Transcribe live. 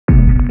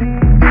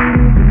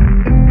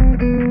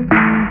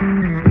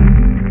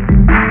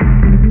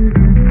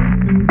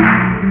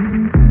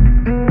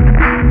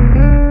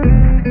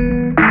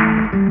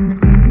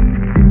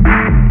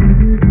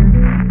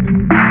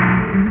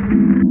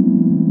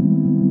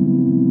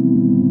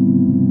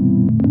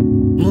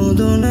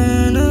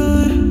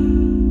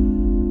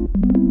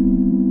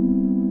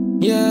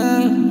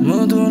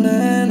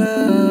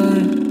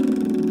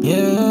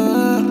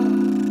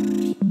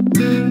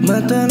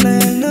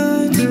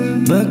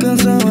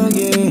騒ぎ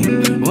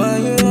ワ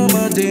インを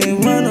待て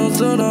輪の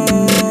空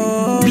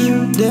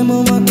で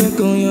も待て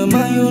今夜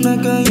真夜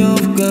中夜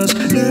更かし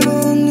ネ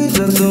オンに誘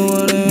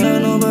われあ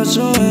の場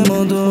所へ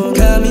戻る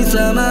神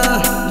様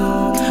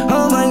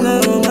Oh my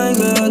god oh my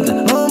god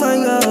oh my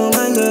god oh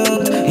my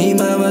god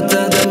今は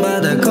ただ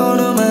まだこ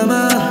のま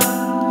ま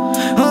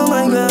Oh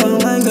my god oh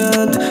my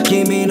god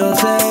君の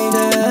せいで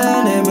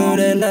眠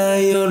れな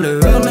い夜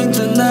Only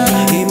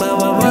tonight 今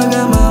はわ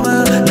がま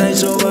ま内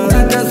緒は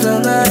明かさ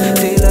ない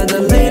手な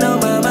だめの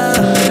まま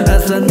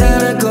朝な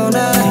ら来な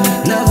い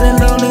なぜ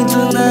Lonely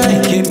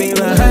tonight 君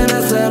は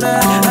話さな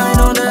い I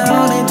know that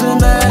only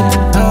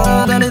tonight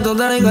ああ誰と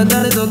誰が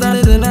誰と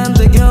誰でなん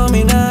て興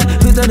味ない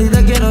二人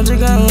だけの時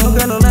間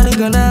他の何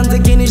かなんて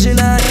気にし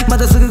ないま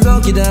たすぐ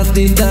動き出す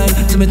This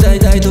time 冷たい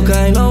大都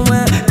会の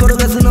上転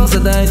がすのさ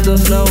ダイスと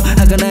スノー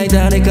儚い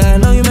誰か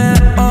の夢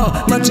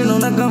Oh 街の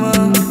中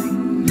は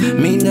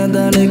みんな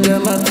誰か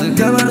待つ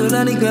変わる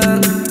何か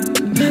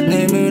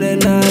眠れ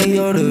ない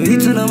夜い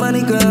つの間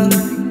に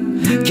か